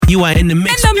You are in the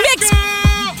mix. In the mix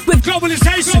with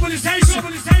globalization.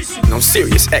 No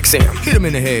Sirius XM. Hit him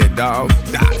in the head, dog.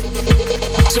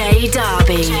 J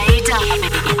Derby.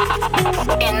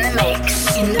 In the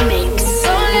mix. In the mix.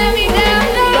 Don't let me down.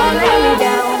 Don't let me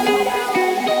down.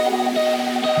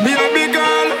 Baby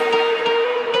girl,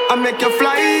 I make you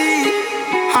fly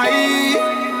high.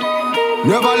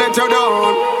 Never let you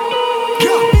down.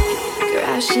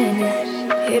 Crashing,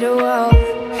 hit a wall.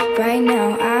 Right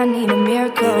now, I need a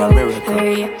miracle.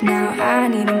 Hurry up now, I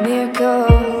need a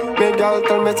miracle. Big girl,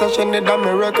 tell me that she need a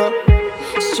miracle.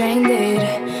 Stranded,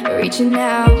 reaching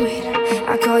out.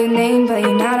 I call your name, but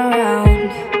you're not around.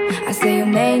 I say your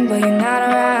name, but you're not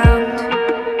around.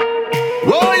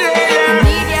 Oh yeah,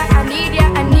 yeah.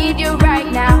 I need you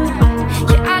right now.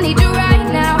 Yeah, I need you right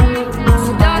now.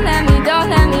 So don't let me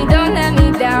down. I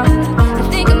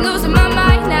think I'm losing my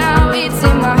mind now. It's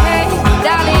in my head,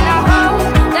 darling. I hope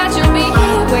that you'll be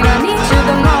here when I need you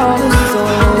the most. So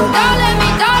don't let me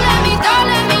down.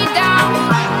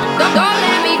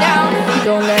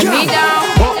 Don't let me down.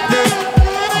 Up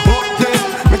there,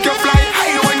 make you fly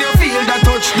high when you feel that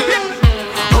touch there.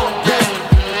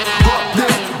 Up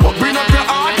there, open up your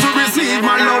heart to receive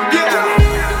my love,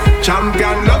 yeah.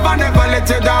 Champion love, I never let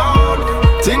you down.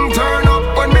 Thing turn up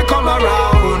when me come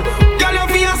around. Girl, you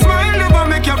feel a smile, never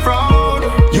make you frown.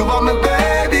 You are my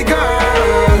baby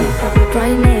girl. My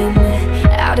name,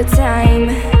 out of time.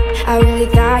 I really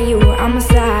thought you were on my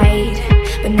side,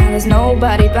 but now there's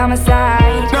nobody by my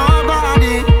side.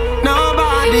 Nobody.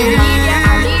 I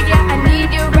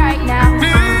need you right now.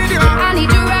 I need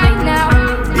you right now.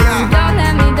 Yeah. Don't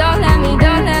let me down.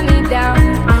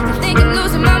 I think I'm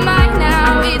losing my mind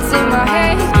now. It's in my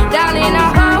head, darling. I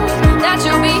hope that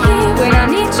you'll be here when I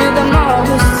need you the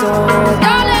most. So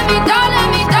don't let me down.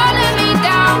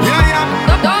 Yeah.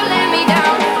 Don't let me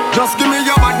down. Just give me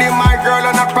your body, my girl,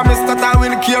 and I promise that I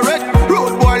will cure it.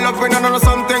 Rude boy love when I know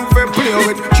something for play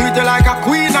with. Treat you like a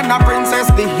queen and a princess,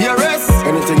 the heiress.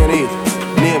 Anything you need,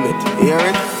 name it, hear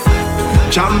it.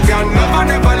 Champion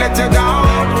never let you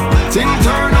down. Thing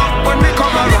turn up when they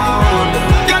come around.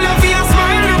 Girl, you feel a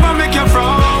smile, never make you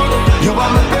frown. You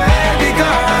are my baby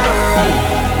girl.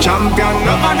 Champion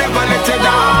never let you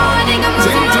down.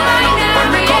 Thing turn up when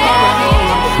they come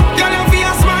around. Girl, you feel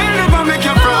a smile, never make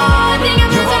you frown.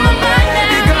 You are my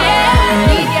baby girl.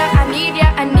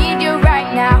 I need you right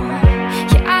now.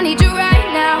 Yeah, I need you right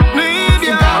now. Need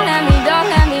you. So don't let me down. Don't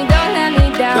let me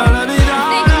down. I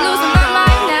think I'm losing my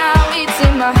mind now. It's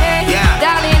in my head, Yeah.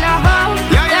 darling. I hope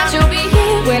that you'll be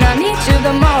here when I need you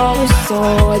the most. So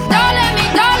don't let me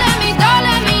down. Don't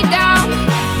let me down.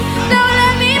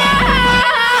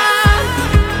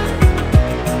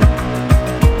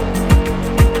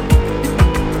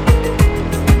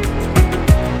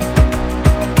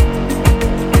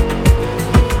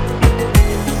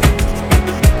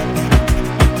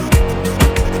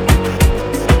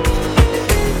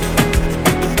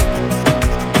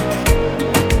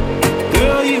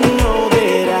 Girl, you know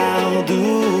that I'll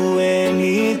do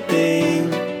anything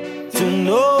to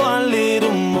know a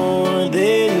little more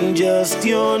than just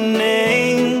your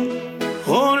name.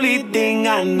 Only thing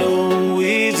I know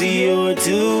is you're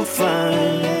too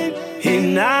fine,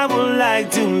 and I would like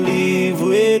to live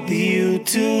with you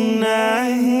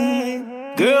tonight.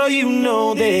 Girl, you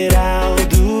know that I'll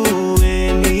do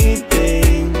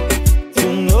anything to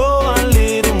know a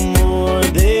little more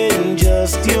than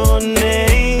just your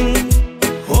name.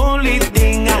 Only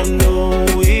thing I know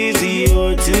is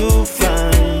you're too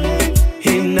fine,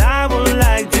 and I would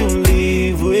like to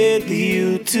live with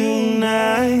you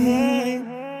tonight.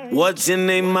 What's your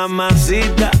name,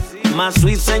 mamacita? My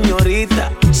sweet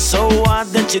señorita. So hot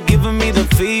that you're giving me the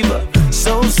fever.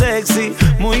 So sexy,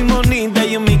 muy bonita.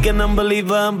 You make an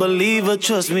unbeliever.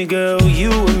 Trust me, girl,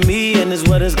 you and me, and it's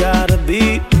what it's gotta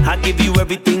be. I give you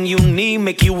everything you need,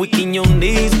 make you weak in your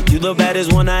knees. You the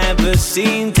baddest one I ever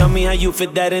seen. Tell me how you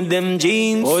fit that in them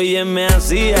jeans. Óyeme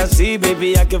así,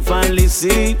 baby, I can finally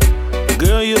see.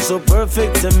 Girl, you're so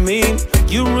perfect to me.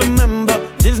 You remember,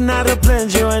 this not a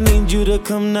pleasure, I need you to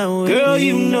come now with Girl, me.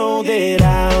 You know that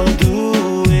I'll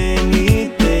do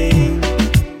anything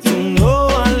to know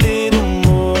a little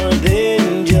more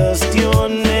than just your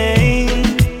name.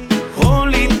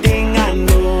 Only thing I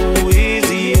know is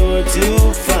you're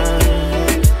too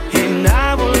fine, and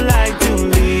I would like to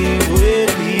live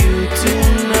with you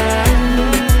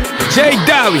tonight. J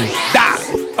Derby,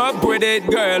 Up with it,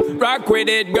 girl. Rock with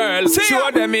it, girl.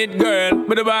 Show them it, girl.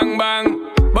 With a bang bang.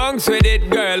 Bounce with it,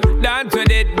 girl. Dance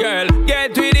with it, girl.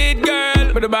 Get with it,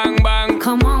 girl. With a bang bang.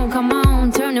 Come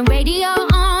on, turn the radio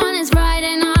on. It's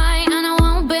Friday night and I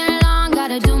won't be long.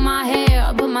 Gotta do my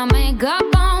hair, put my makeup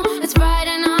on. It's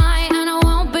Friday night and I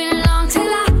won't be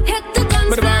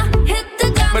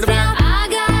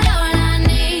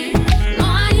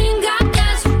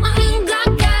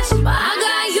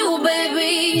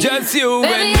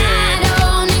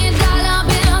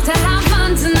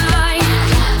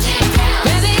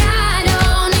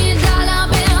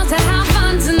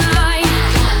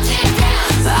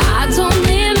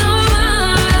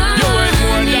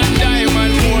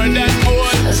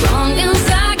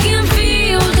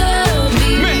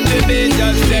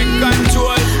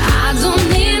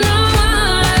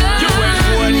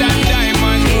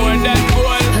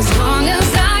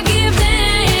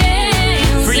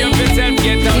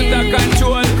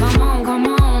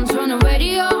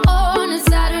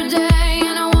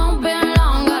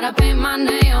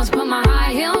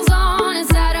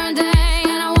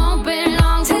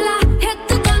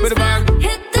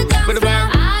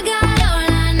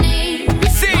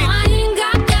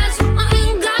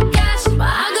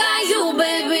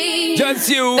Just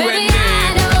you and Baby, me. I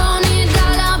don't need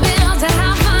dollar bill to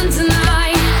have fun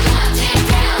tonight.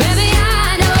 Baby,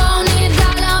 I don't need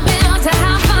dollar bill to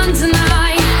have fun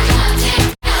tonight.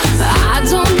 I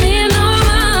don't need no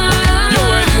money. You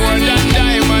ain't more than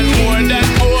diamond, more than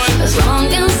gold. As long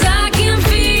as I can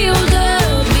feel the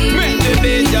beat. Make the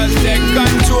beat just take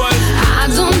control. I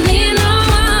don't need no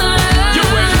money. You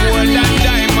ain't more than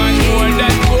diamond, more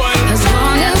than gold. As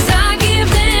long as I keep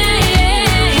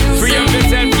dancing. Free up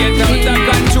yourself, get out of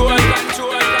control.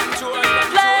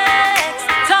 Flex,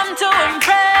 time to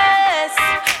impress.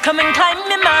 Come and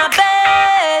climb in my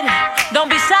bed. Don't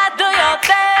be shy, do your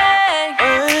thing.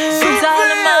 It's all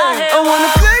in my head. I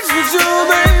wanna flex with you,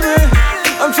 baby.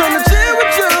 I'm tryna chill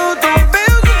with you, throw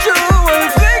bills with you. I'm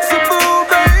flexible,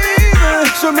 baby.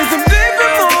 Show me some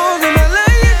different moves and I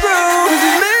let you grow. 'Cause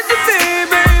it's meant to be,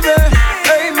 baby.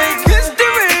 Hey, make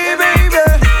history, baby.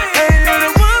 Ain't you're the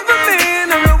one for me,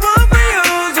 and I'm the one for you.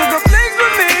 So come flex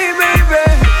with me, baby.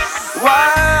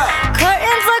 Wow.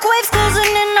 Curtains like waves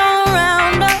closing in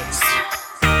around us.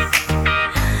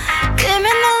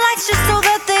 Dimming the lights just so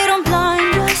that they don't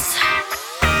blind us.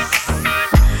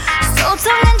 So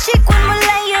tongue in cheek when we're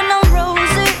laying on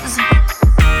roses.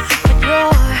 But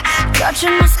you're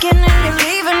touching my skin and you're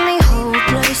leaving me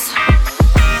hopeless.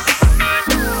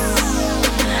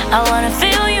 I wanna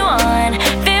feel you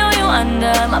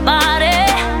under my body.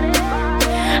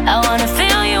 I wanna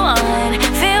feel you on.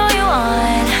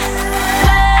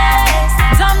 Flex,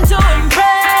 time to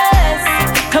impress.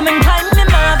 Come and climb in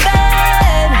my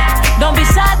bed. Don't be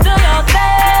shy, do your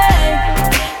thing.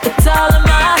 It's all in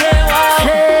my head. Wow.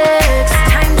 Flex,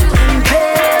 time to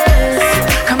impress.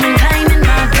 Come and climb in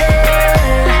my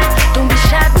bed. Don't be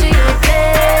shy to your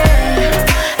bed.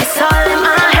 It's all in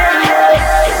my head.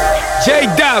 J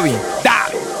Davi.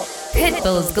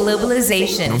 Pitbull's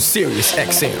Globalization. On Sirius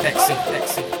XM.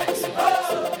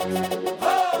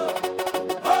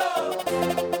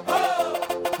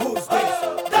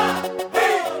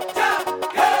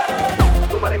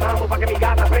 Súmale mambo pa' que mi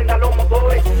gata prenda los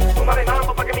motores. Súmale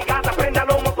mambo pa' que mi gata prenda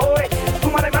los motores.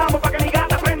 Súmale mambo pa' que mi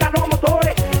gata prenda los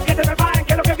motores. Que te preparen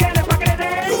que lo que viene es pa' que le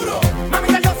den duro.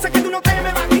 Mamita, yo sé que tú no te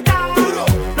me vas a quitar duro.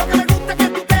 Lo que me gusta es que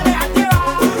tú te dejas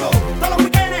llevar duro. Todos los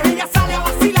weekends ella sale a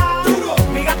vacilar duro.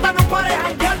 Mi gata no puede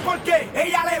janguear porque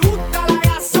ella le gusta la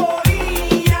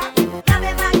gasolina.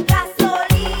 Dame más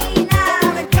gasolina.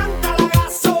 Como le encanta la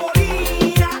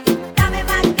gasolina. Dame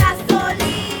más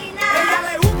gasolina. Ella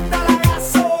le gusta la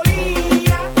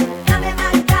gasolina. Dame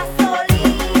más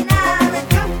gasolina. Como le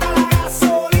encanta la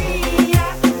gasolina.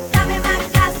 Dame más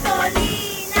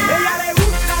gasolina. Ella le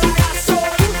gusta la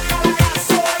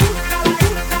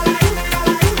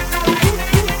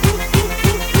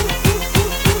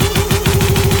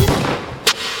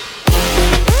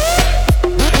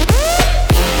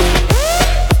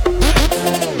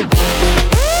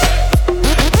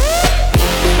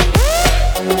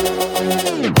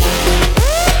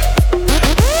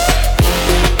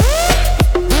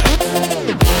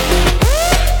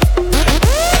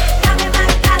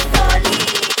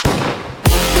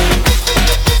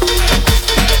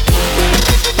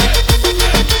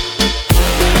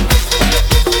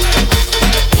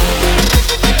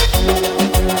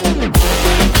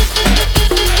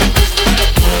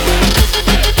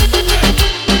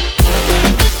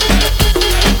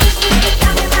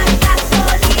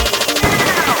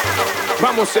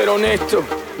Vamos a ser honestos,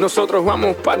 nosotros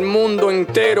vamos para el mundo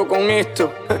entero con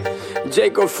esto.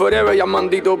 Jacob Forever y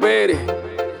Amandito Pérez,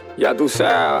 ya tú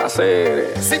sabes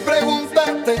hacer. Si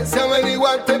preguntaste, si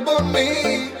averiguaste por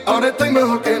mí, ahora estoy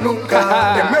mejor que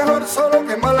nunca. Es mejor solo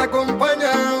que mal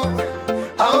acompañado.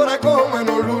 Ahora con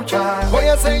menos lucha, voy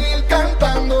a seguir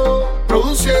cantando,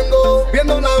 produciendo,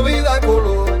 viendo la vida a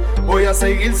color. Voy a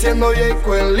seguir siendo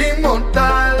Jacob el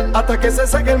inmortal hasta que se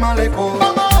saque el malecón.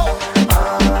 ¡Vamos!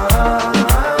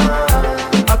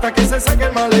 Hasta que se saque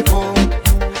el malecón.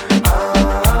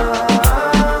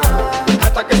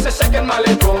 Hasta que se seque el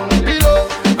malecón. Dilo.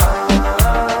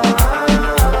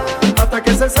 Hasta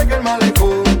que se seque el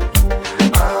malecón.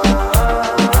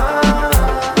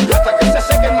 Hasta que se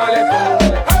seque el malecón.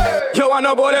 Yo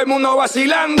ando por el mundo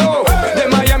vacilando, de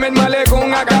Miami el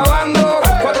malecón acabando.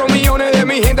 4 millones de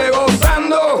mi gente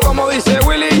gozando. Como dice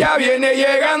Willy, ya viene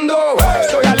llegando.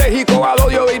 Soy alérgico al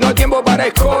odio y no hay tiempo para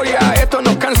escoria. Esto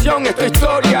no es canción, esto es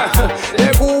historia.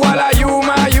 De Cuba a la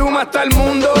Yuma, Yuma hasta el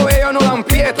mundo. Ellos no dan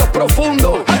pie, esto es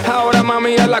profundo. Ahora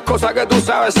mami, haz las cosas que tú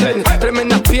sabes hacer.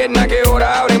 Tremendas piernas que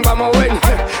ahora abren, vamos a ver.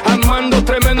 Armando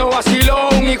tremendo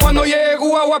vacilón. Y cuando llegue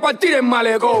Cuba voy a partir el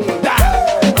malecón.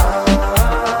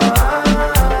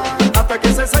 Hasta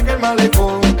que se saque el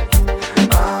malecón.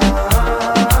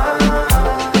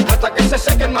 Hasta que se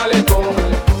seque el malecón.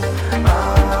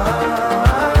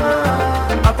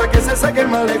 Hasta que se seque el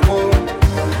malecón.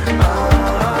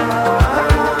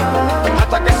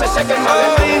 Hasta que se seque el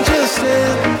malecón. Angels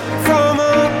sent from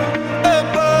up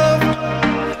above.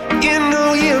 You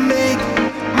know you make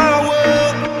my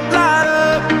world light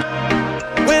up.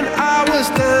 When I was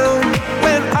down,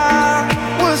 when I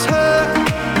was hurt,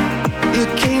 you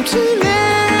came to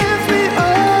lift me up.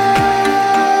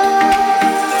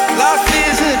 Life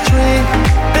is a drink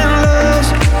and love's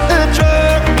a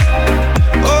drug.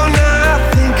 Oh, now I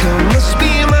think I must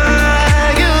be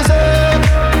my years up.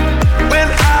 When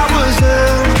I was a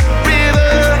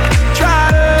river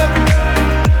dried up,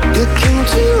 you came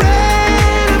to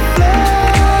rain and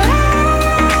flood.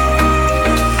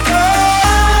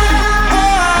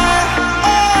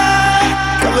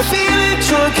 Got me feeling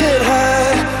drunk and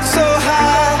high, so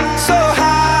high, so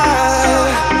high.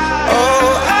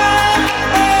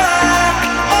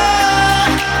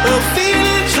 I'm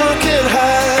feeling drunk and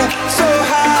high, so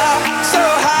high, so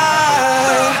high.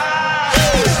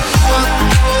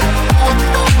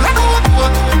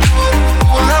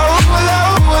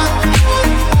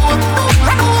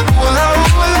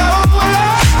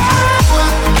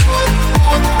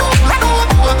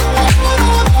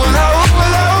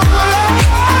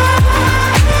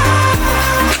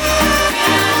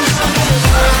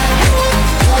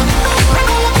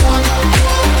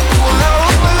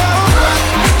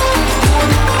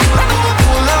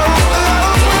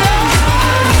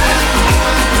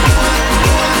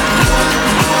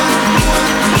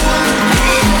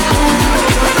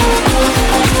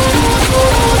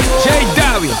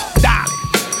 JW, dale.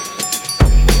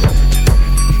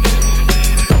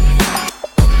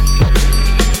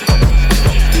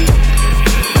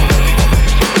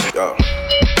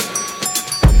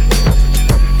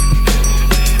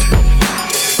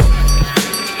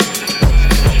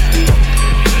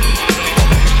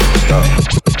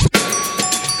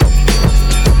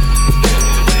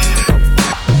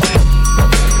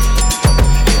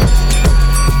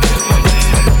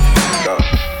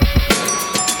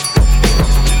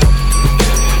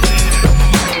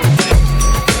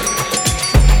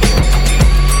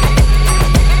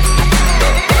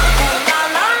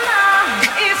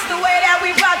 It's the way that we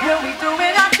rock when we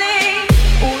doing our thing.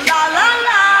 Ooh la la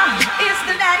la, it's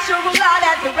the natural law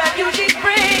that the refugees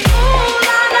bring. Ooh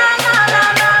la la la la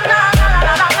la la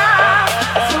la la la.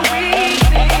 So we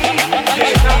sing.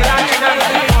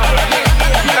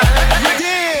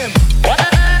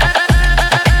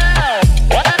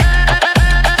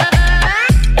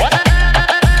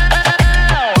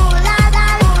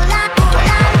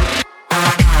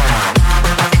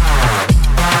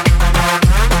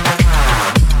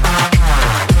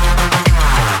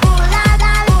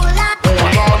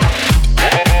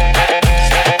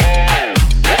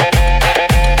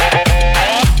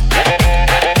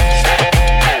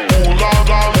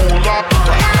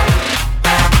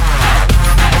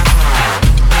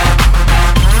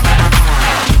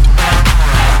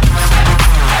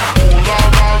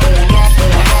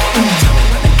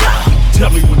 Tell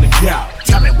me when to go.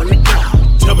 Tell me when to go.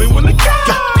 Tell me when to go.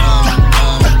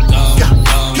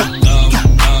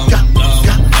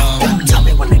 Tell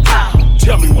me when to go.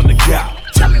 Tell me when to go.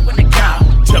 Tell me when to go.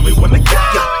 Tell me when to go.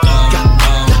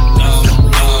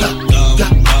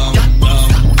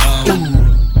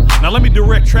 Now let me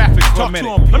direct traffic for a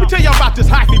minute. Let me tell y'all about this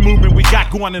hockey movement we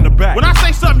got going in the back. When I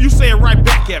say something, you say it right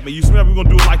back at me. You smell we're gonna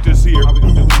do it like this here.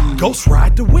 Ghost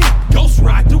ride the whip. Ghost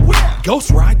ride the whip. Ghost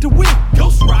ride the whip.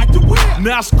 Ghost ride the whip.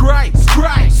 Now scrape,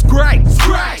 scrape, scrape,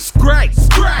 scrape, scrape,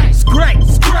 scrape, scrape,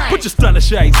 scrape. Put your stunner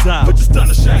shades on. Put your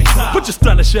stunner shades on. Put your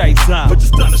stunner shades on. Put your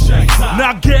stunner shades on.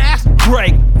 Now gas,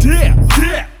 brake, dip,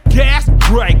 dip. Gas,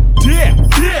 brake, dip,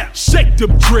 dip. Shake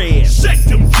them dreads. Shake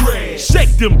them dreads.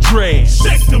 Shake them dreads.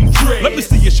 Shake them dreads. Let me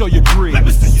see you show your grid. Let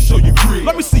me see you show your grid.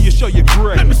 Let me see you show your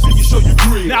grid. Let me see you show your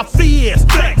grid. Now this,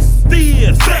 this,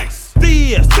 this, this,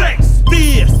 this,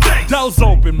 this, this. Doors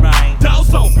open, man.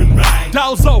 Doors open, man.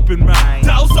 Doors open, man.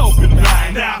 Doors open,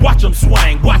 man. Now watch them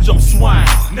swing. Watch them swing.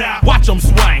 Now watch them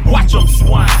swing. Watch them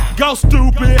swing. Go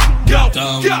stupid. Go.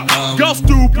 Go. Go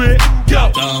stupid.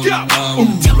 Go. Go.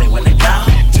 Tell me when to go.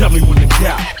 Tell me when to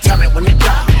go. Tell me when to go.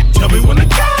 Tell me when to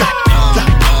go.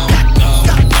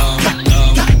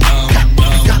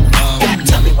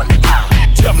 Tell me when to go.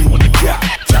 Tell me when to go.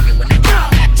 Tell me when to go.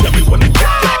 Tell me when to go.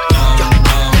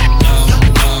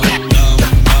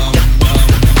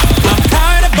 I'm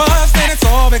tired of us and it's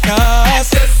all because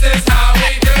this is how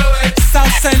we do it.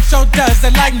 South Central does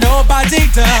it like nobody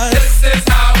does. This is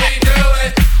how we do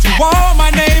it. To all my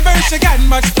neighbors, you got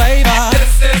much flavor.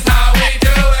 This is how we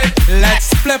do it.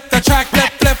 Let's flip the track,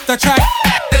 let's flip the track.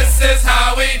 This is how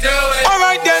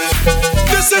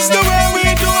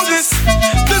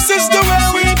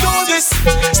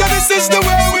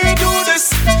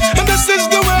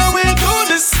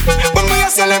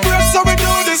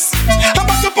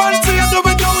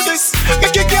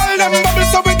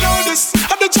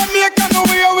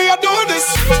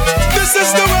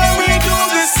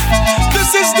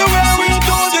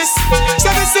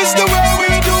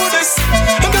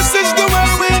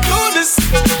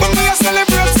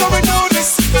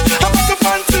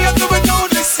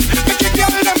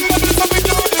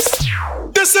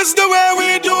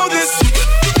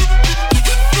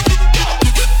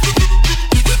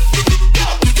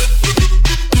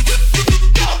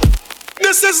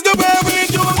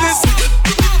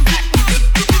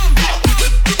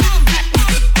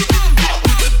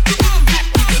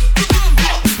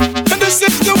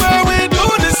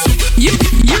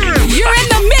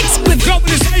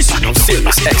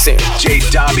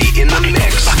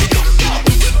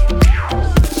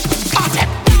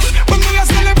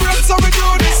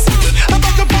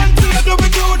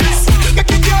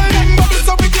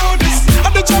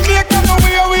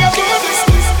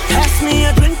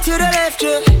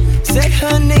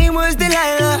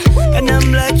Delilah, and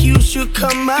I'm like, you should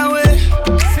come my way.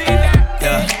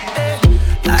 Yeah.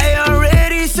 I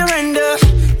already surrender.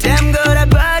 Damn girl, that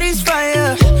body's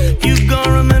fire. You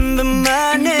gon' remember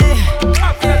my name.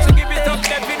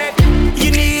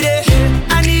 You need it,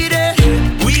 I need it.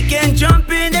 We can jump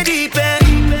in the deep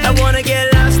end. I wanna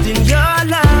get lost in your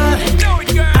life.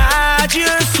 I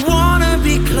just wanna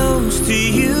be close to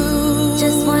you.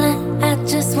 I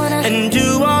just wanna and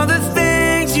do all the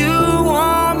things you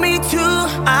want me to.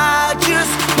 I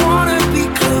just wanna be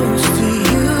close to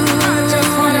you.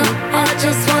 I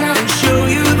just wanna and show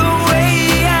you the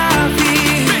way I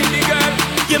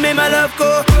feel. You made my love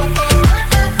go.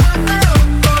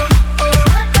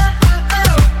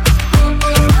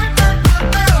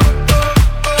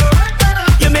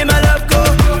 You made my love go.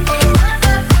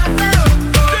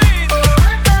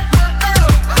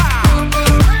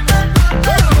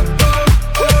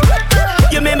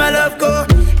 You made my love go.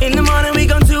 In the morning we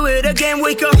gon' do it again.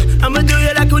 Wake up, I'ma do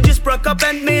you like we just broke up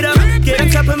and made up. Get on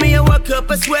top of me and work up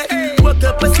a sweat. Work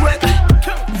up a sweat.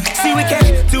 See, we can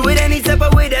do it any type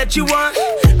of way that you want.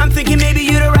 I'm thinking maybe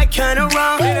you're the right kind of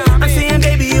wrong. I'm saying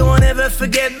baby you won't ever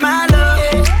forget my love.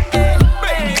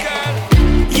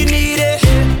 You need it,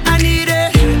 I need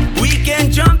it. We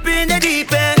can jump in the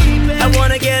deep end. I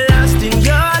wanna get lost in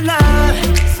your life.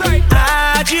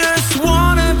 I just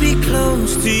wanna be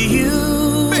close to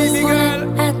you.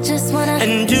 I just wanna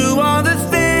and do all the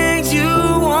things you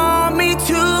want me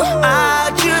to.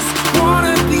 I just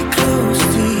wanna be close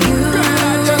to you.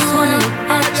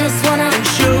 I just wanna and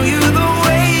show you the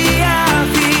way I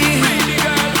feel.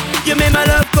 You made my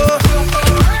love go.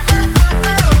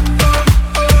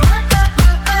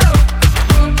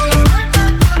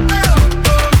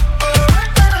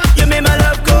 You made my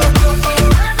love go.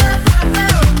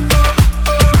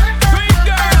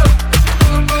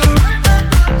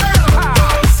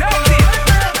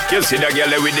 You see that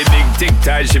girl with the big tic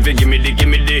tac, she fi gimme the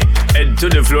head to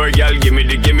the floor, girl, gimme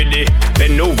the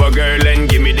bend over, girl, and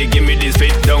gimme the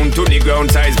spit down to the ground,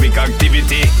 seismic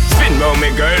activity. Spin round me,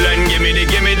 girl, and gimme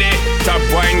the top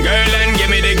wine, girl, and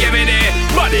gimme the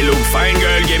body look fine,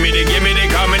 girl, gimme the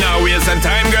coming out waste some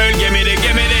time, girl, gimme the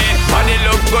body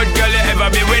look good, girl, you ever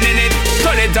be winning it.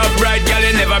 Turn it up right, girl,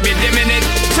 you never be dimming it.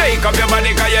 Take up your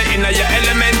body, cause you're in your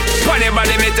element. Funny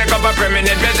body, me take up a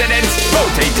permanent residence.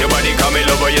 Rotate your body, come in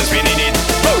over, you're spinning it.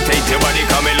 Rotate your body,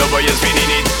 come in over, you're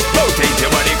spinning it. Rotate your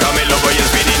body, come in over, you're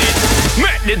spinning it.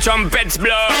 Make the trumpets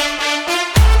blow.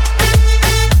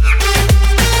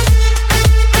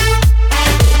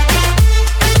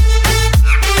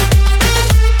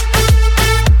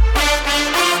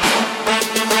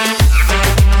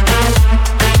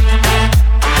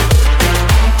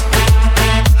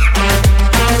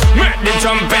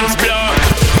 Trumpets blow.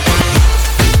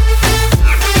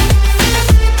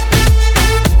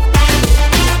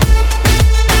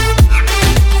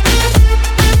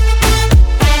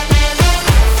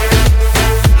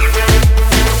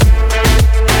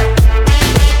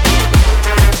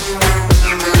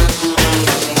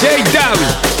 J Dubby,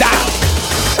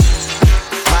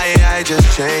 my AI just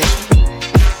changed.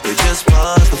 We just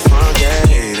passed the front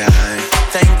gate. I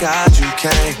thank God you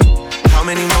came. How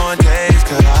many more days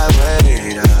could I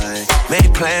wait? I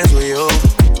made plans with you,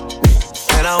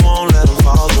 and I won't let them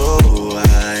fall through. I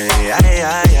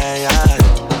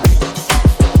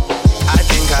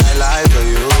think I lie for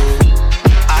you.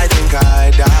 I think I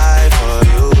die for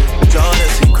you.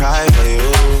 Jealousy cry for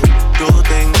you. Do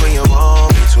things when you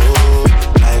want me to.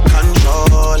 Like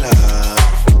controller.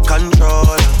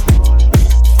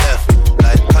 Yeah,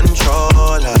 like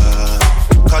controller.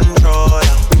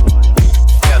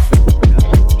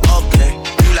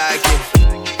 Like it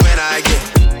when I get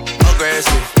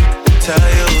aggressive. Tell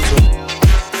you to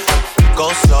go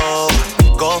slow,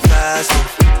 go faster.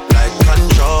 Like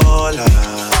controller.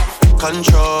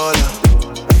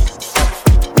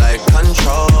 Like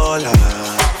controller.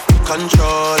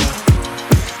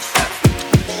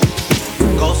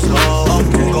 Go slow,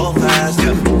 okay. Go fast,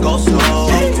 yeah. Go slow,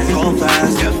 okay. Go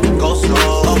fast, yeah. Go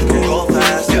slow, okay. Go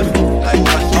fast, yeah. Like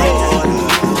controller,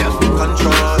 yeah.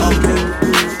 Control, okay.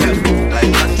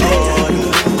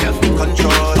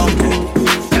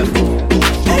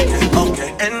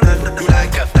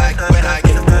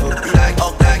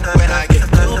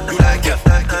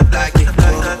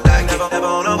 Never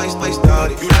wanna waste,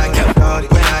 started. You like it, started.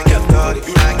 When I get started,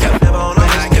 you like it. Never wanna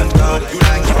waste,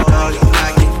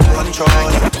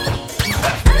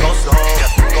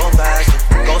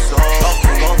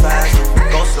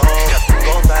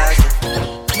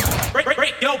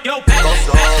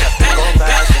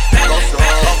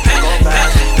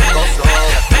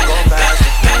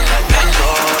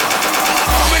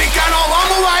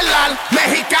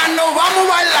 Mexicano, vamos a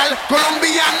bailar.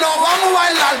 Colombiano, vamos a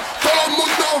bailar. Todo el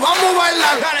mundo, vamos a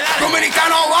bailar.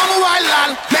 Dominicano, vamos a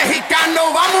bailar.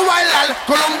 Mexicano, vamos a bailar.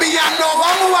 Colombiano,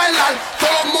 vamos a bailar.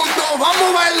 Todo el mundo, vamos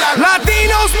a bailar.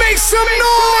 Latinos, make some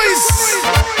noise.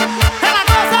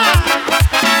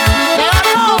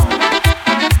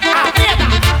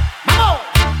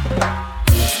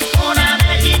 Una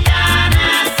mexicana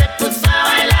se puso a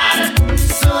bailar,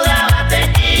 sudaba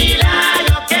tequila,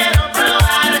 yo quiero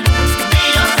probar.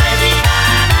 Yo soy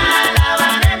vegana, la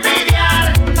van a envidiar.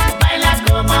 Baila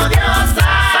como diosa,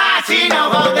 she no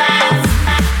go dance.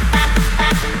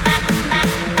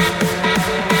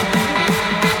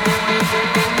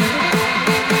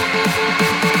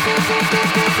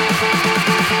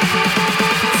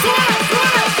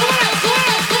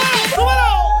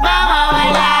 Vamos a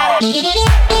bailar.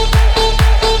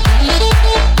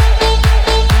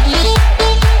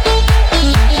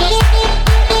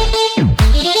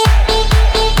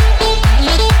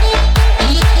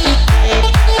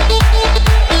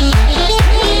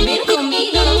 Ven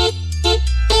conmigo.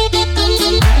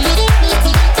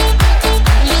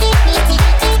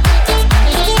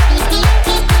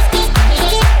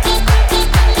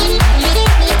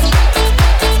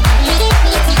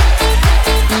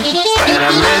 When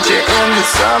I met you in the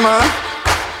summer,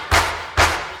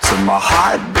 to my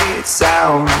heartbeat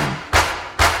sound,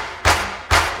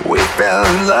 we fell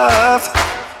in love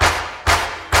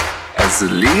as the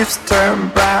leaves turn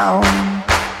brown.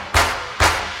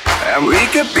 And we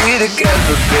could be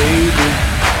together, baby,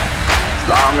 as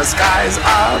long as skies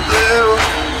are blue.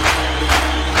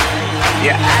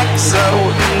 You act so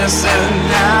innocent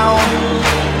now,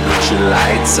 but you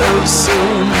lied so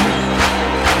soon.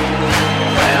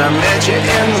 When I met you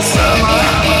in the summer.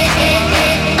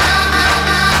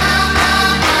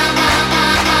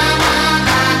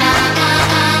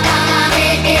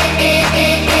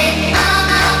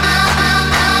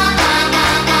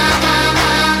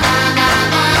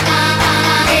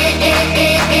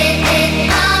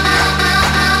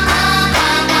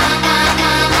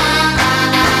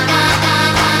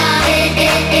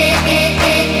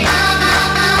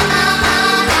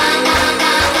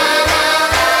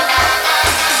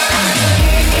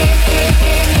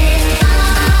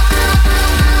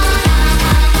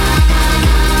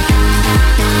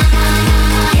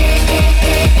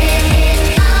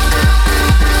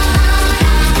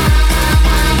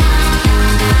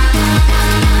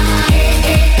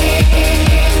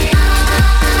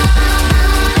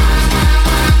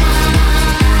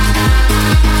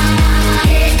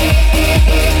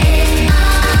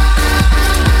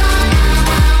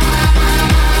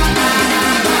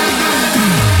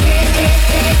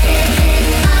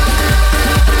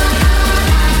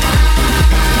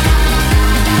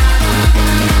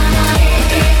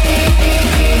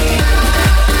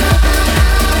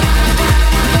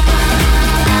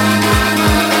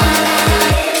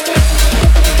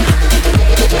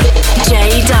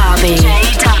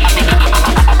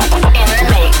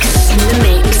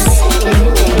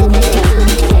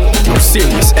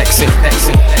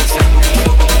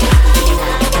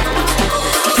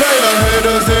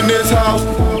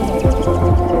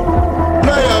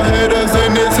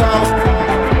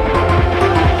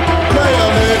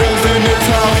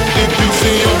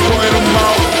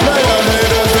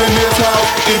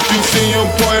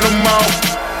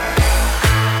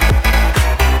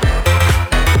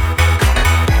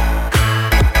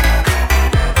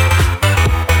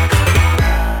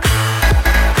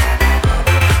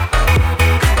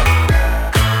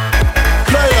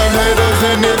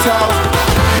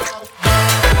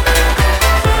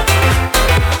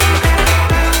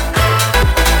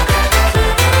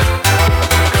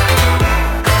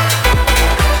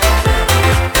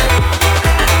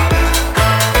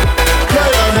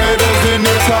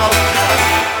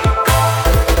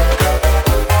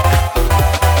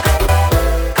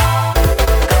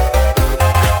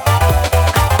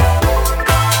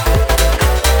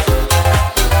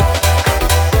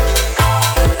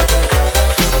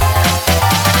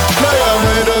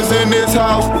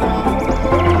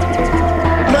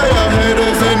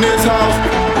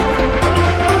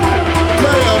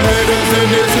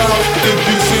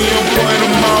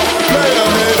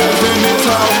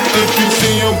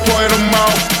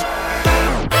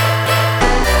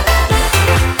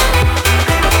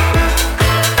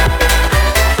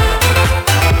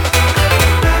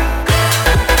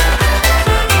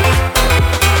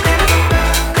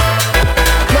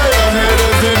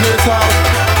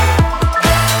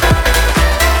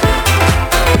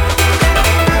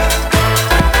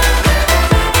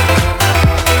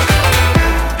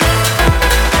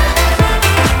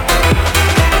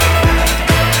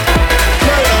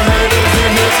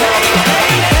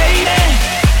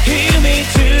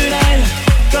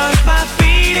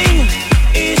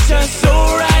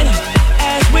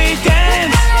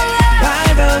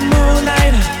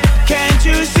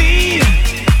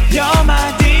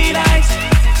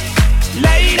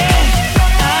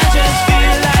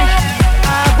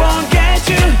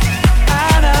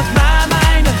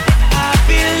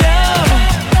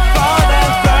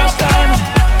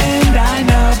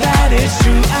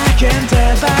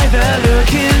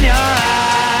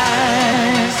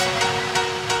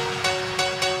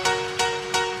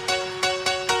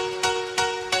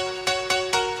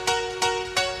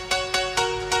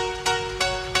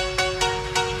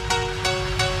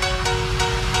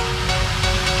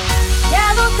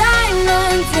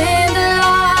 hands in the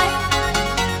light,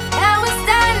 and we're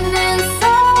standing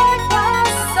side by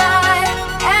side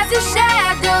as your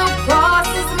shadow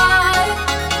crosses mine.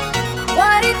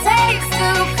 What it takes to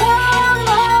come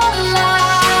alive.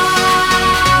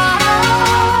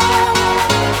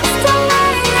 It's the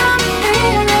way I'm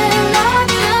feeling, I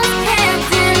just can't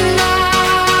deny.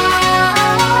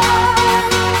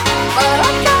 But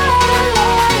I gotta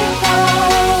let it go.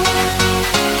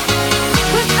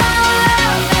 We found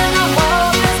love in a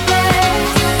hopeless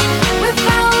place. We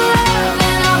found love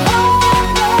in a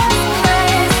hopeless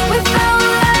place. We found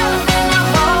love in a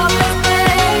hopeless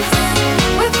place.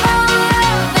 We found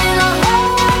love in a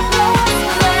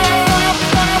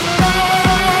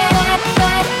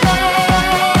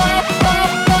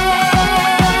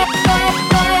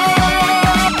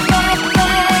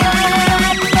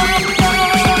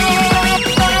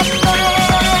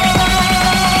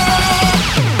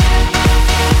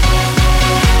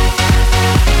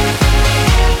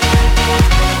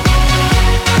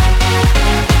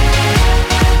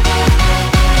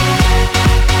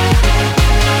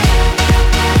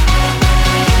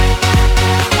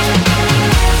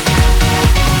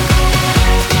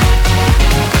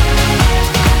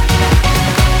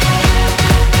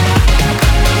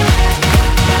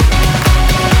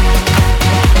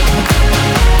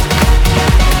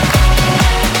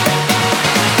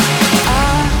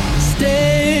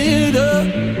Stayed up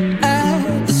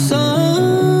at the sun.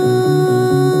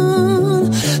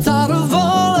 Thought of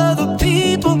all of the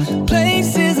people,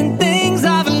 places, and things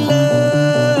I've loved.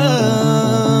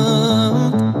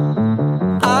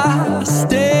 I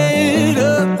stayed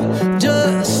up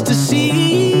just to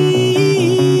see.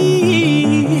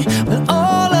 With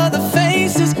all of the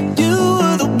faces, you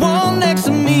were the one next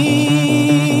to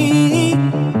me.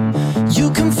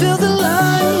 You can feel the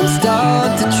lines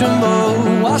start to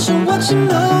tremble, washing what you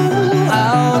know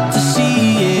out to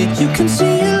sea. You can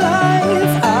see your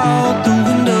life out the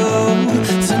window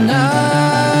tonight.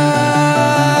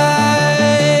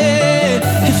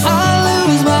 If I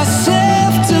lose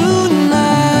myself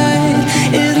tonight,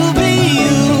 it'll be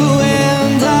you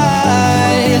and I.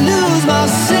 Lose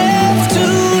myself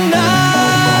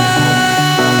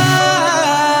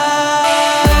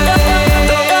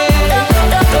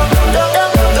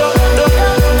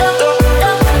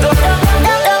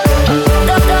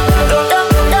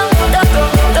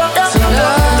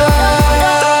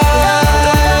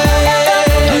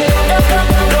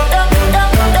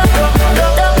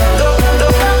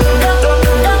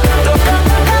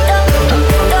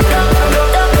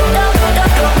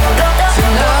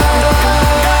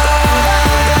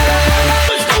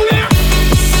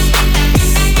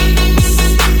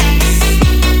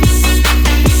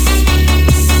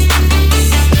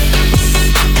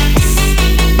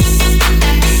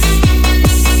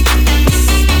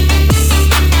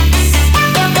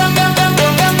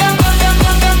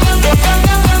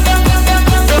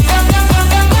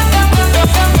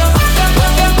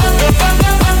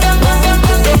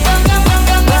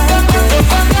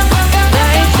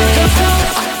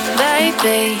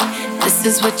Baby, this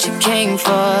is what you came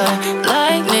for.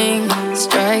 Lightning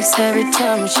strikes every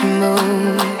time she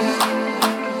moves,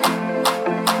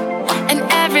 and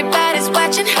everybody's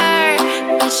watching her,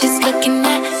 but she's looking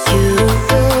at you.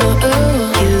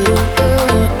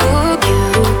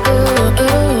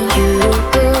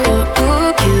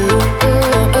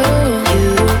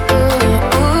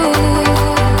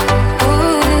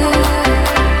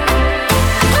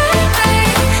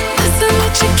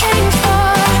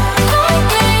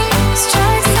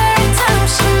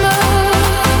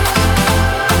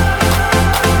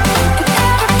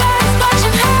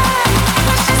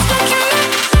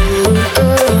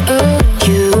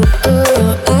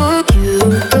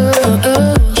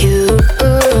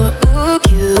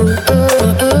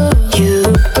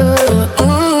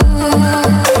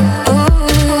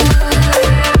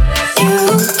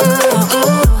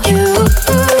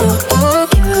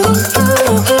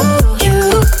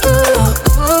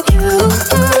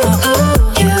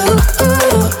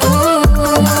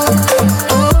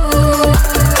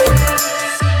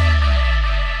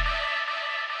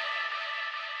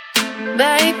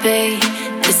 Baby,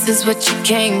 this is what you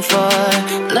came for.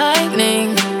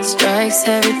 Lightning strikes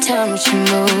every time she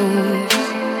moves,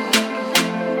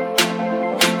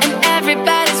 and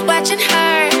everybody's watching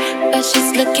her, but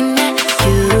she's looking at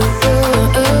you.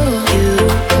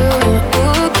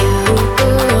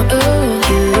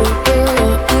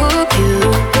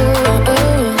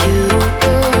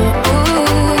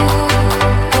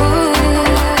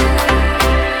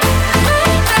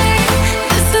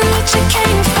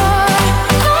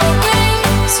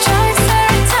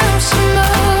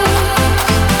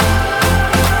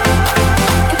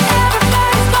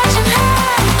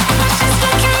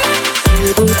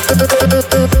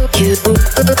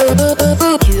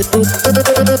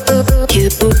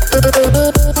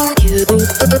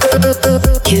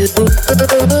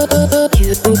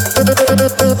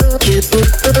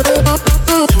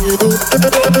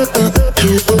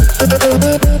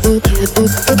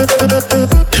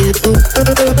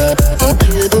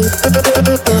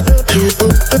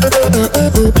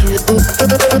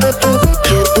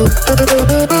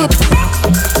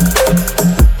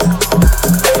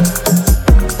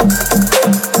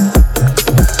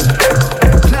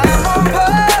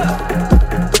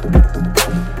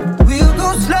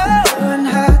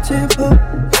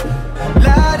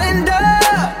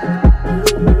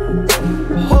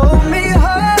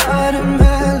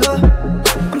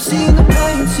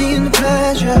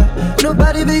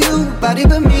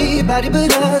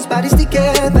 put us bodies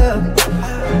together.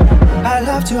 I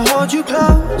love to hold you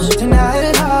close tonight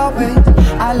and always.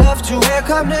 I love to wake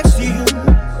up next to you.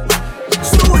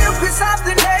 So we'll piss off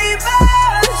the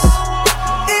neighbors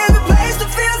in the place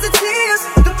that feels the tears,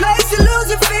 the place you lose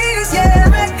your fears, yeah.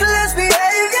 Reckless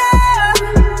behavior,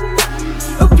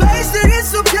 a place that is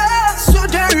so pure, so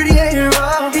dirty and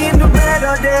wrong. In the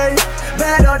better day,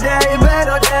 better day,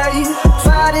 better day.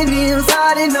 Fighting in,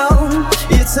 fighting on.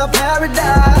 It's a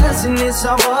paradise and it's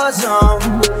a war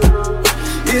zone.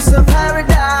 It's a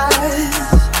paradise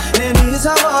and it's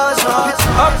a war zone.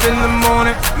 Up in the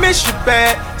morning, miss you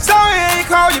bad. Sorry I ain't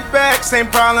call you back. Same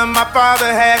problem my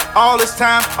father had. All his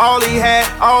time, all he had,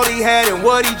 and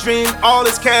what he dreamed. All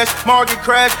his cash, market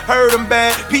crash, hurt him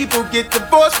bad. People get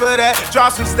divorced for that.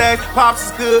 Drop some stacks, pops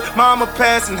is good. Mama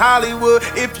passed in Hollywood.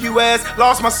 If you ask,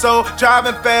 lost my soul,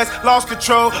 driving fast, lost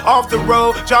control, off the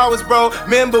road. Jaw was broke.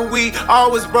 Remember we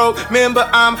always broke. Remember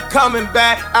I'm coming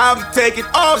back. I'll be taking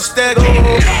all the stacks.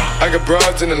 I got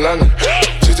broads in Atlanta.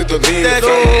 Just to the lean in the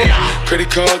family. Credit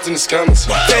cards in the scammers.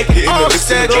 Hitting the list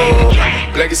in the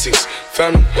drama. Legacies,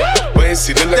 family. Wait and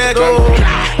see, look like a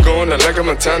panda. Going out like a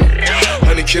Montana.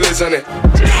 Honey killers on it.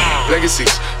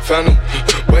 Legacies, family.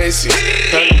 Wait and see,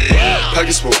 family.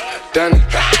 Pockets full, Danny.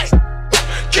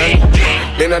 Candy.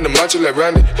 Man on the macho like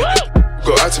Randy.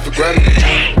 Go out to for granted.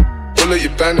 Pull up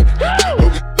your bandit. I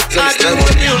just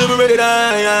wanna feel liberated.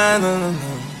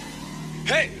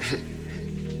 Hey.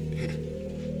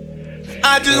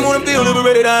 I just wanna feel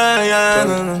liberated.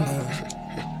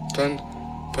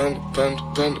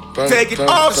 Take it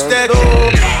off, stack.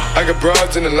 I got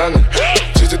broads in Atlanta.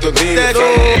 Just to the lean in the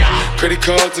family. Credit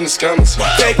cards in the scammers.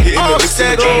 Hitting the list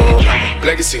in the drama.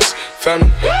 Legacies,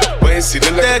 family. Wait and see,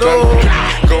 look like a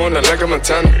panda. Going out like a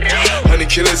Montana. Honey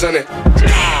killers on it.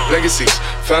 Legacies,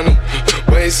 family.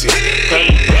 Wait and see,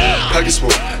 family. Pockets full,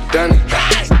 Danny.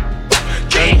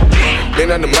 Candy.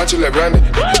 Man on the macho like Randy.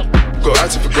 Go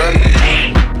out to for granted.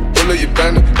 Pull up your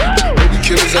bandit. Hope you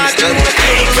killers understand it.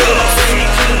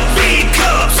 B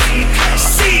cups,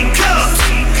 C cups,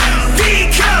 D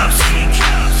cups,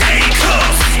 A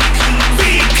cups, B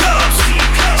cups,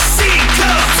 C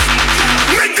cups.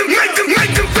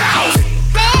 Make them bounce.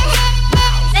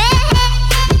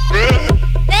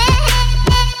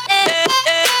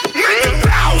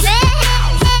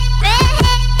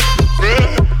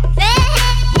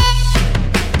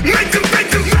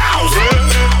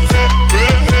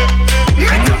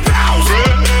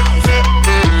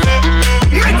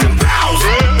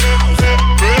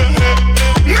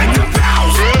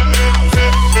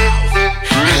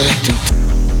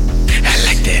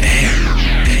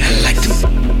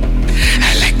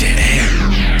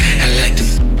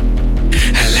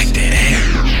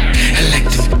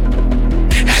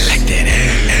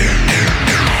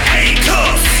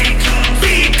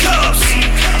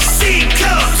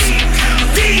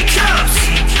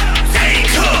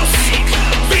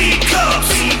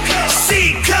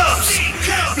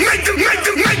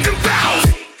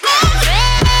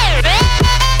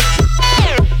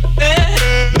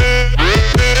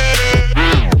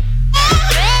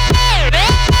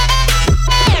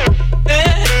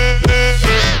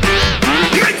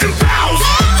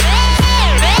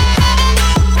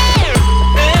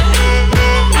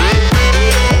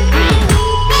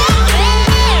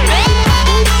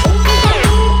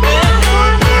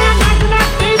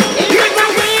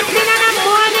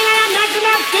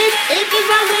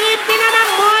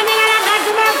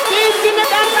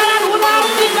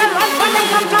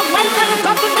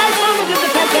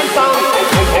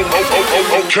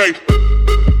 Okay.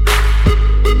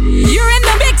 You're in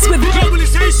the mix with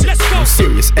Globalization. Let's go.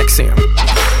 Sirius XM.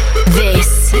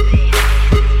 This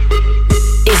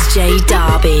is J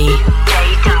Darby.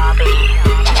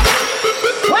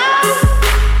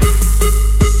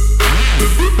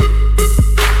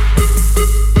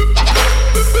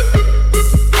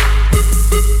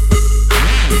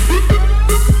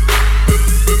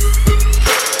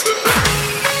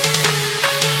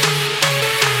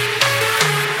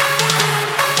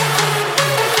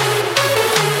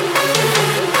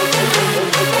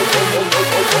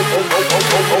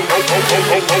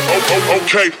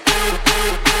 Okay.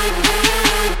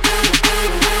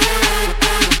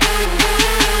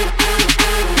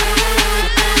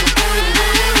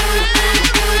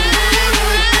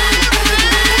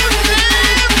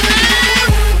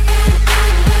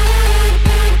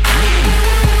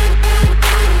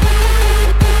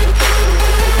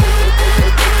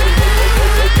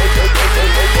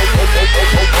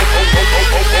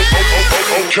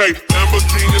 Okay,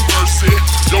 Lamborghini Mercy,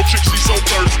 yo Yo, chick, she so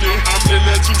thirsty. I'm in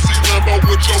that 2C Lambo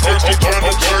with your girl, she tryna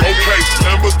jerk it. Okay,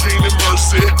 Lamborghini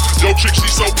Mercy. Yo, chick, she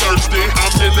so thirsty. I'm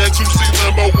in that 2C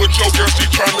Lambo with your girl, she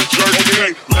tryna jerk it.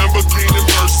 Okay, Lamborghini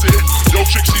Mercy. Yo,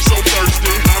 chick, she so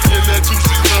thirsty. I'm in that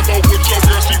 2C Lambo with your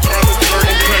girl, she tryna jerk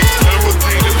it. Okay,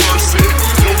 Lamborghini Mercy.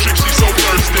 Yo, chick, she so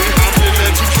thirsty. I'm in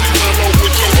that 2C Lambo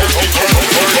with your girl, she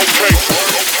tryna jerk it. Okay.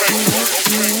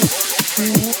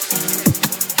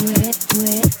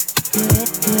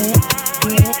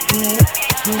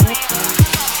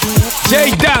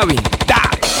 J Davi,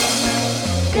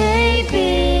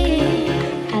 Baby,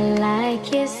 I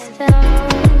like your style.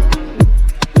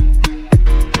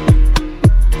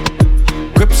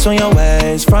 Grips on your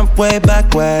ways, front way,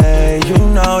 back way. You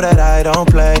know that I don't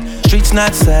play. Streets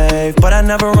not safe, but I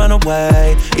never run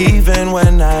away, even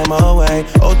when I'm away.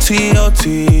 OT,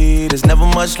 OT, there's never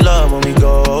much love when we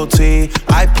go OT.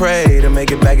 I pray to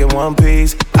make it back in one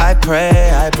piece. I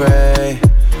pray, I pray.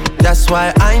 That's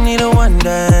why I need a one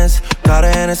dance. Got a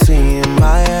Hennessy in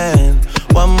my hand.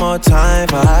 One more time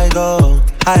before I go.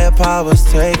 Higher powers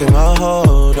taking a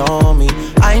hold on me.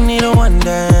 I need a one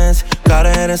dance. Got a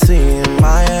Hennessy in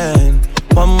my hand.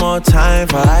 One more time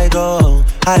before I go.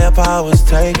 Higher powers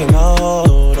taking a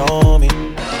hold on me.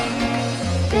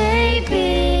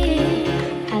 Baby,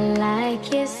 I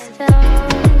like your style.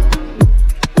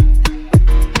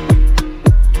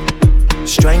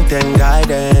 Strength and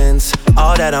guidance,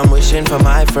 all that I'm wishing for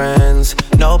my friends.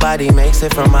 Nobody makes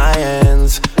it from my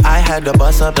ends. I had to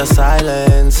bust up the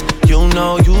silence. You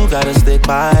know you gotta stick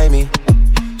by me.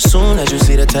 Soon as you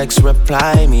see the text,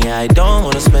 reply me. I don't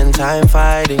wanna spend time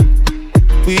fighting.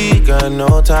 We got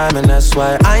no time and that's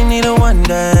why I need a one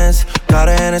dance. Got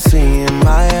a Hennessy in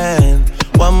my hand.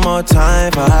 One more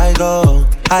time before I go.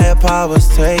 Higher powers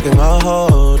taking a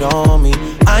hold on me.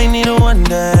 I need a one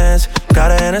dance. Got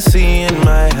a Hennessy in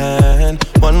my hand.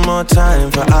 One more time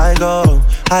before I go.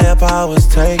 Higher powers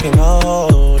taking a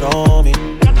hold on me.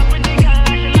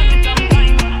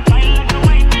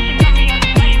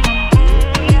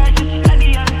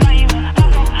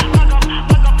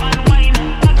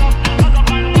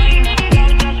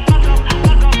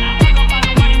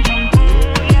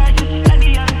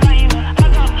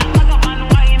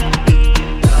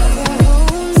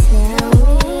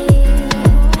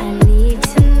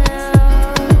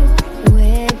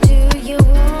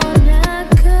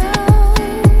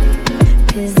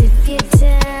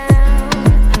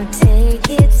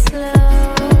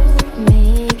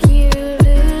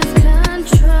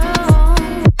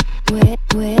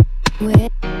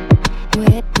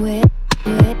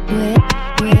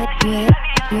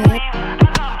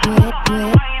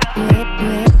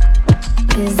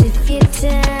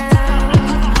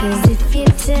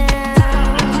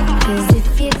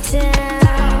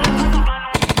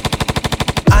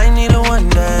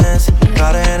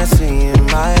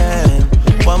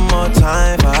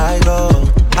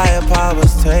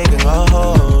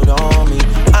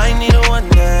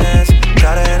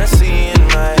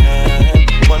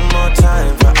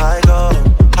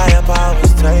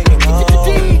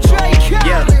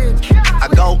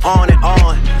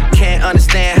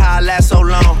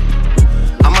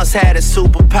 Had his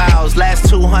superpowers, last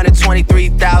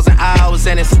 223,000 hours,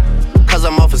 and it's cause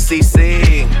I'm off of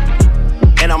CC,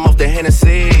 and I'm off the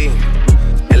Hennessy.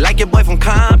 And like your boy from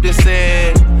Compton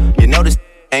said, you know this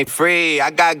ain't free.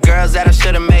 I got girls that I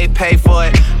should've made pay for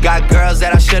it. Got girls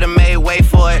that I should've made wait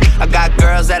for it. I got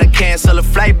girls that'll cancel a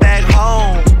flight back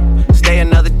home, stay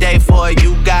another day for it.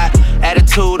 You got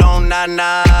attitude on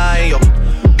 99, yo,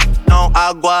 on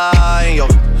agua, and yo,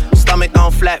 stomach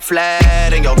on flat,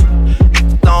 and yo,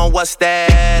 on what's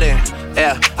that? And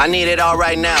yeah, I need it all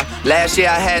right now. Last year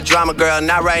I had drama, girl,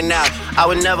 not right now. I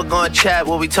would never go and chat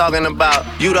what we talking about.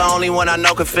 You the only one I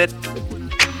know can fit.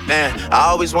 Man, I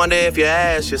always wonder if you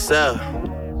ask yourself,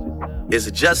 is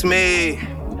it just me?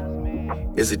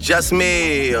 Is it just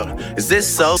me? Or is this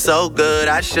so good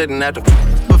I shouldn't have to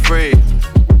for free?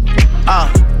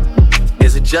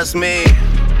 Is it just me?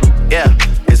 Yeah,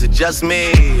 is it just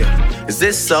me? Is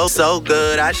this so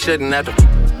good I shouldn't have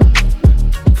to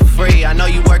free? I know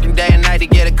you working day and night to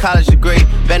get a college degree.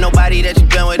 Bet nobody that you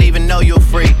been with even know you're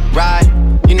free, right?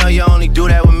 You know you only do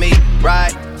that with me,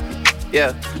 right?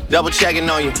 Yeah, double checking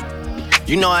on you.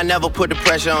 You know I never put the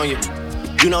pressure on you.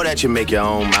 You know that you make your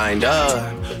own mind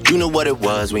up. You knew what it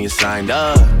was when you signed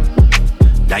up.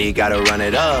 Now you gotta run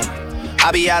it up.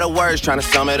 I be out of words trying to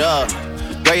sum it up.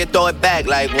 Girl, you throw it back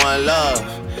like one love.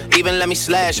 Even let me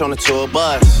slash on the tour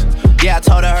bus. Yeah, I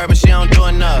told her but she don't do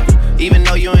enough. Even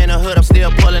though you in the hood, I'm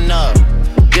still pulling up.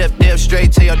 Dip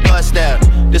straight to your doorstep.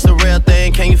 This a real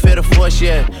thing, can you feel the force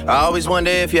yet? I always wonder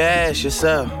if you ask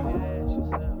yourself,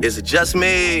 Is it just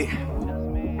me?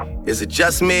 Is it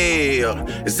just me? Or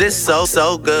is this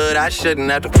so good I shouldn't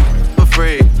have to for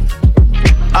free?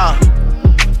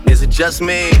 Is it just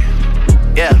me?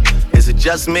 Yeah, is it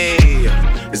just me?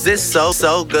 Is this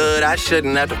so good I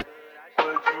shouldn't have to?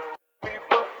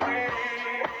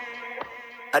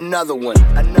 Another one.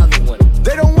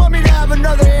 They don't want me to have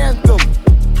another anthem,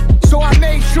 so I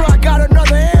made sure I got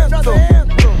another anthem.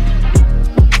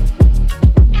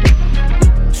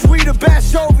 Sweeter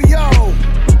best OVO.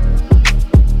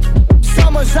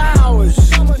 Summer's ours.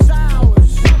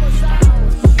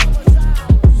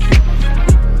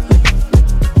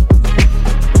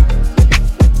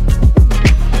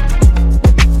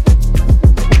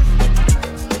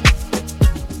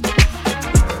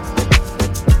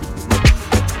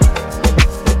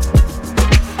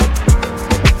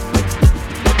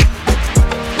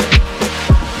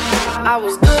 I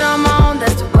was good on my own,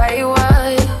 that's the way it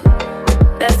was.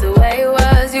 That's the way it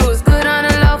was. You was good on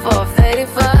the low for a faded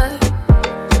fuck.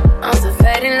 I'm so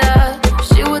faded in love.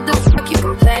 Shit, what the fuck you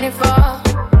complaining for?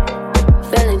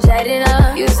 Feeling jaded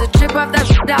up. Used to trip off that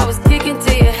shit I was kicking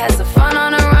to you. Had some fun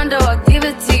on the run, though I give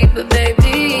it to you. But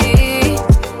baby,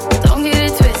 don't get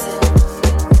it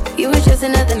twisted. You was just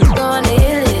another nigga on the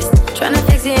hit list. Tryna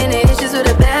fix any issues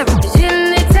with a bad bitch.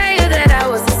 Didn't they tell you that I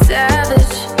was a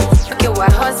savage? Fuck your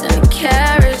white horse and a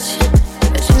carriage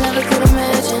that you never could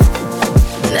imagine.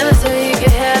 Never thought you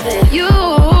could have it. You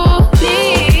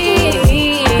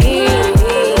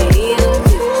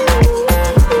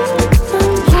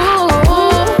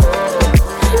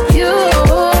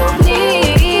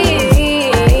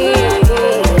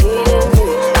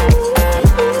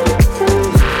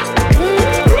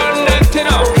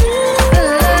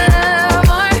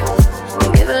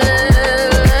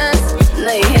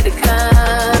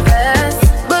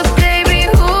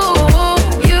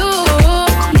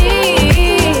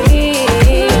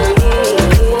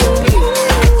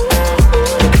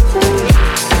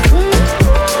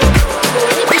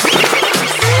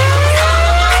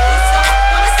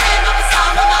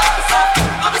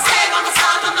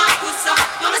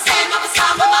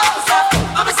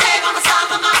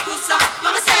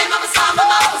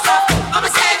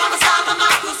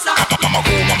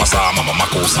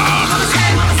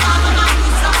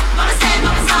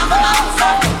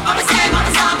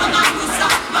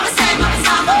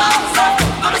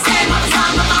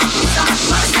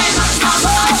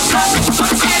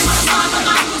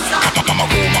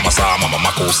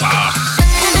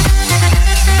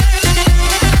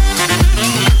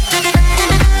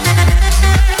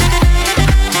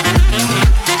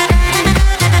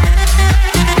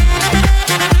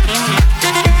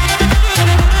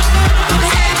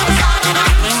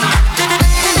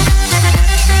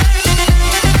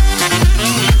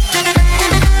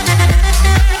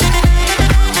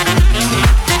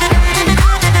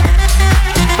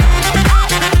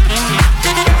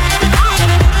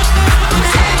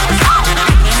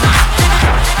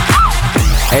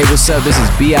What's up? This is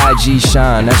B.I.G.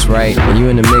 Sean, that's right. And you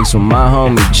in the mix with my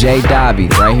homie J Dobby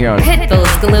right here on Pitbull's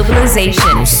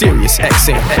Globalization. Sirius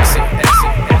XM.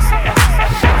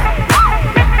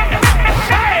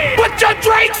 Put your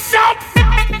drinks up!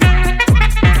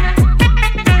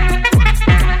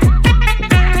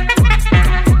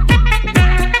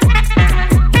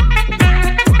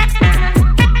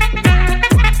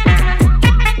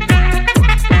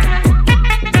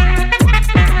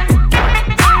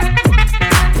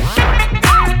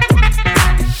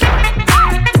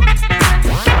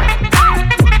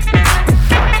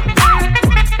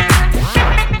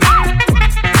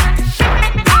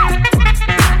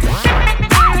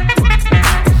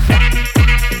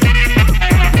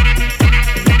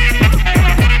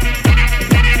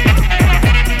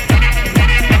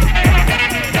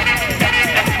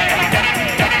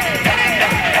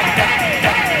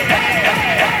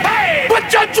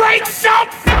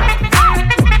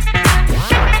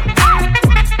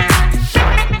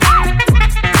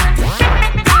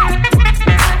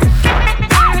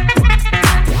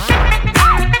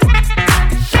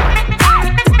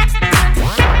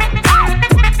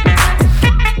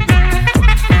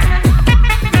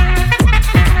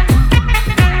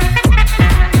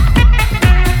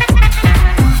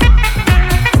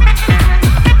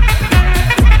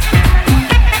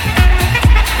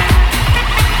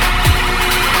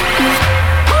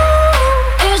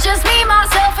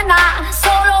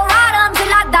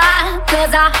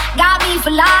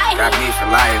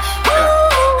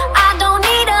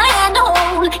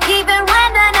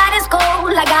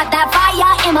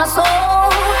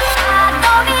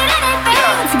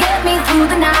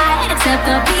 Except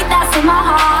the beat that's in my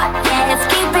heart, yeah, it's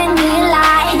keeping me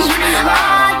alive.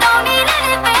 I don't need anything.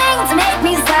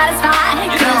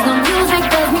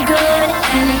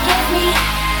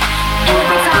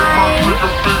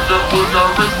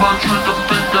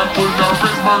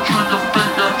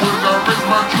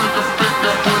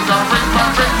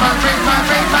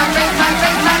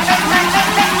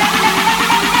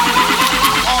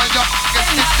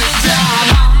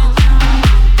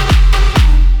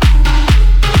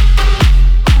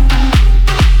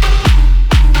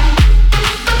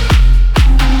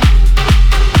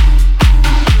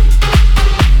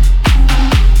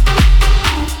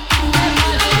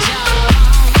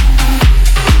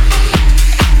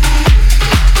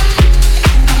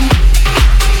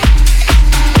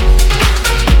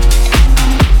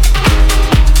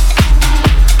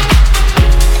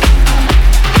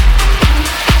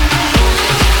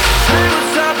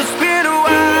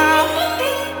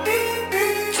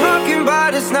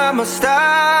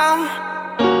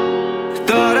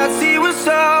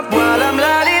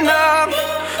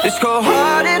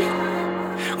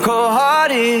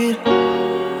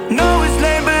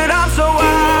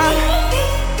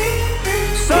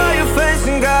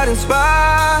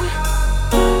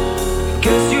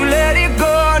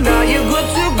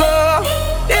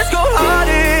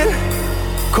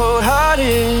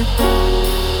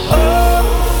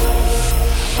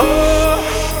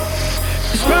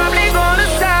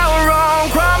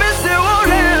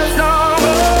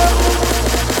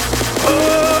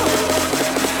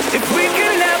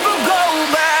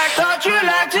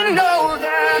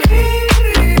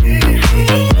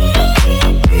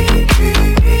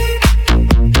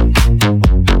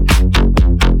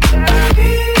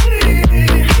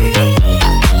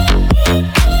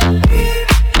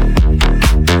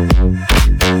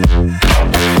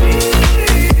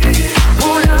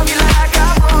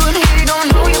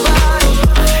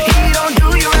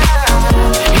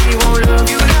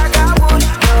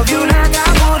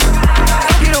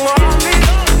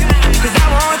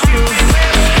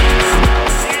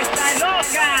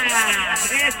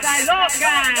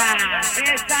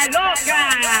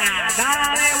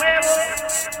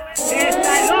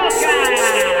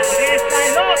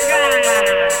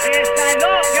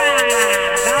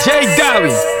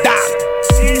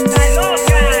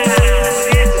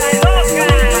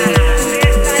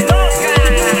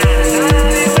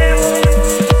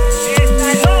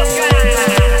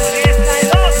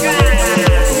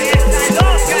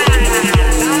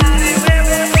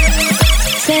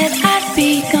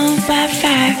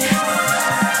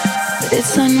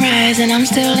 And I'm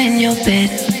still in your bed.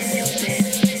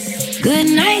 Good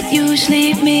night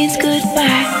usually means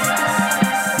goodbye.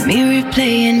 Me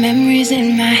replaying memories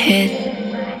in my head.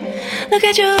 Look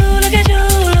at you,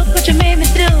 look what you made me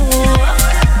do.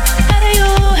 How do you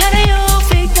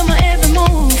fake on my every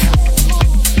move?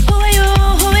 Who are you,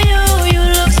 you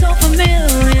look so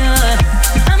familiar.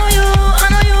 I know you,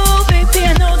 baby,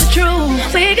 I know the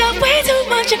truth. We got way too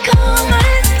much in common.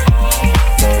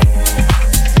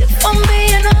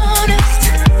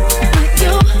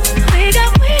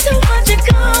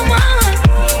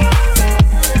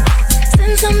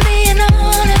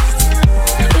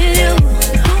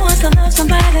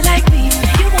 Somebody like me,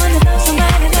 you wanna love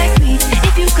somebody like me.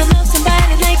 If you could love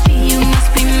somebody like me, you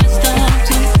must be messed up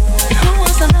too. Who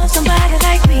wants to love somebody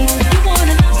like me? You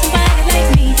wanna love somebody like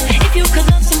me. If you could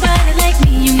love somebody like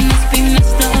me, you must be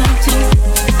messed up too.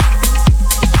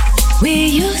 We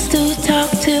used to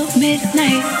talk till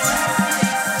midnight.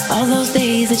 All those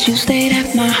days that you stayed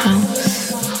at my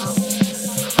house.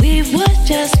 We were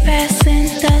just passing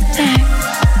the time.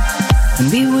 When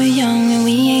we were young and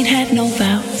we ain't had no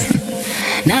vows.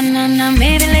 Nah,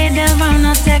 maybe later on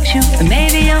I'll text you, and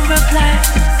maybe you'll reply.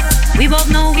 We both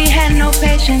know we had no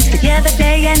patience together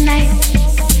day and night.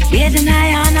 We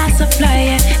deny on our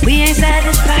supply, yet we ain't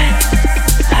satisfied.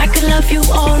 I could love you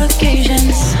all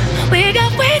occasions. We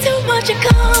got way too much in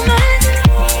common.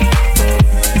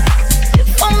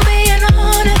 If I'm being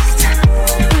honest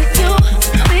with you,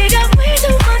 we got way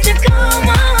too much in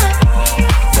common.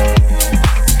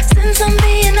 Since I'm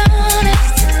being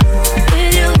honest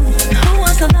with you, who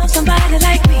wants to love somebody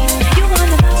like me? You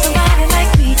wanna love somebody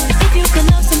like me. If you could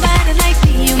love somebody like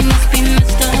me, you must be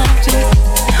messed up too.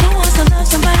 Who wants to love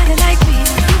somebody like me?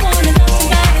 You wanna love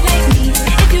somebody like me.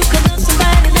 If you could love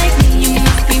somebody like me, you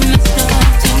must be messed up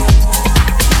too.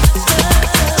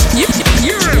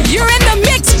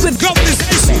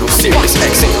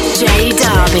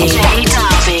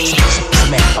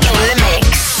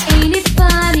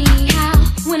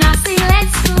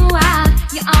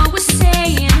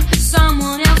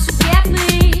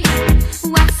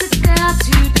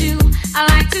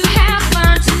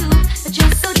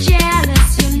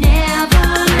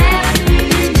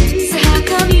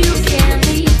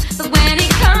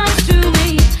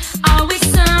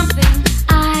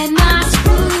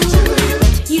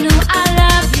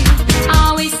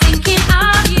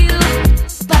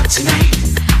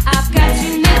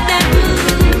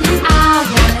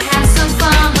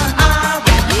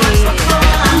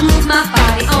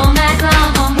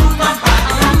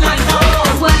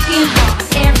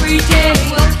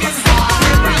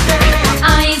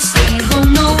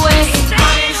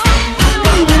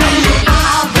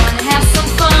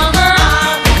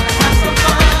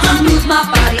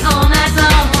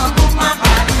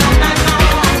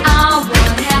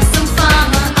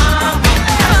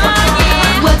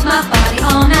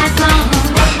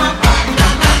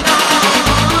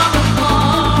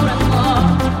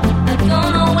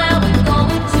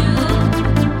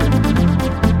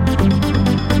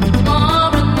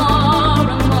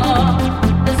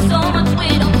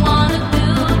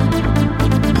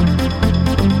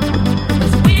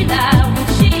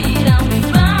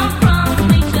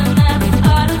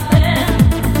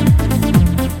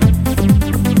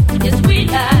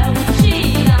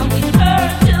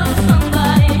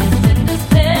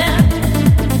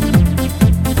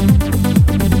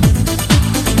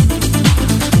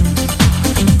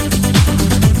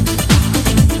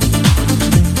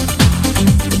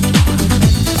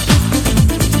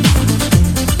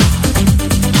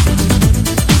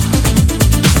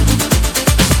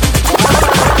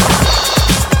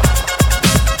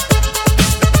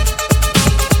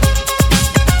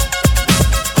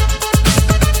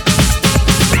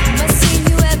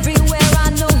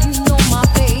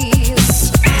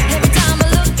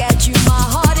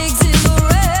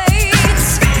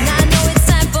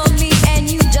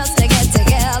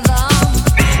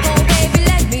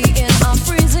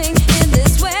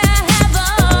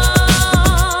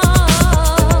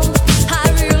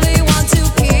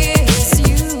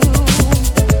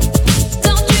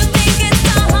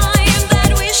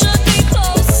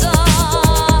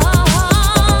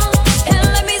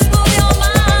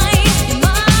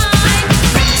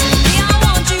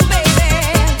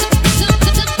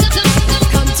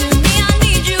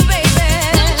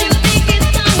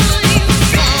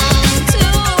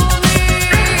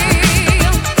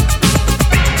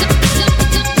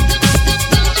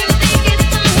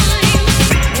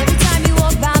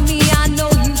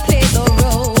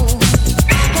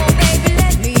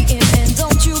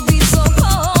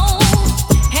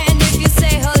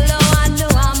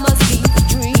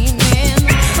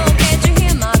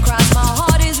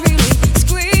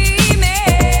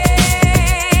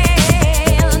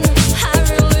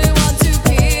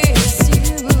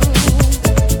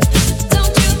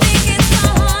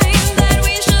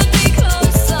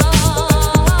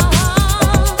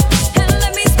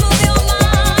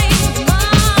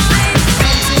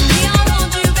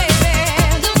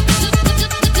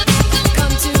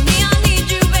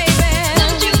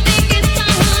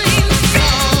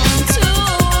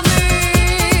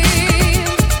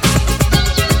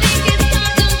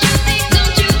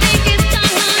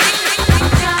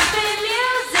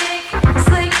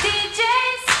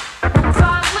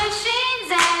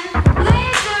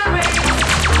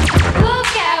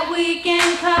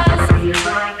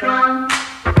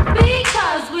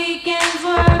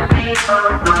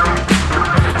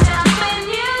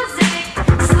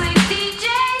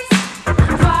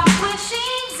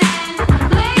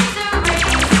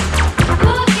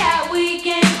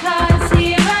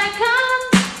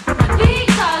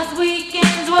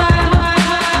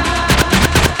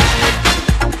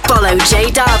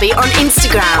 J Derby on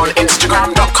Instagram. On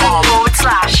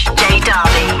Instagram.com/J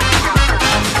Derby.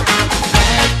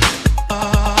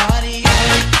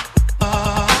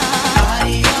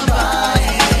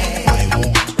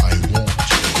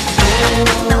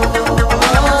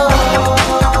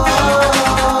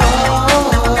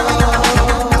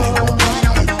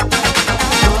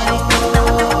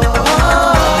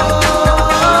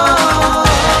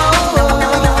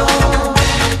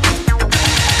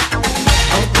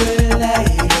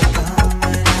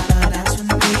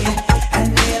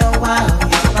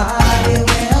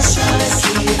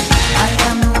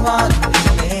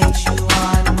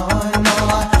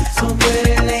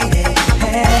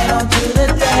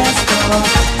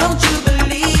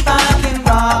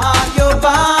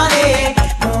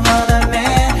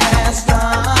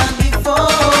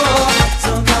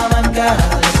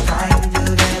 Girl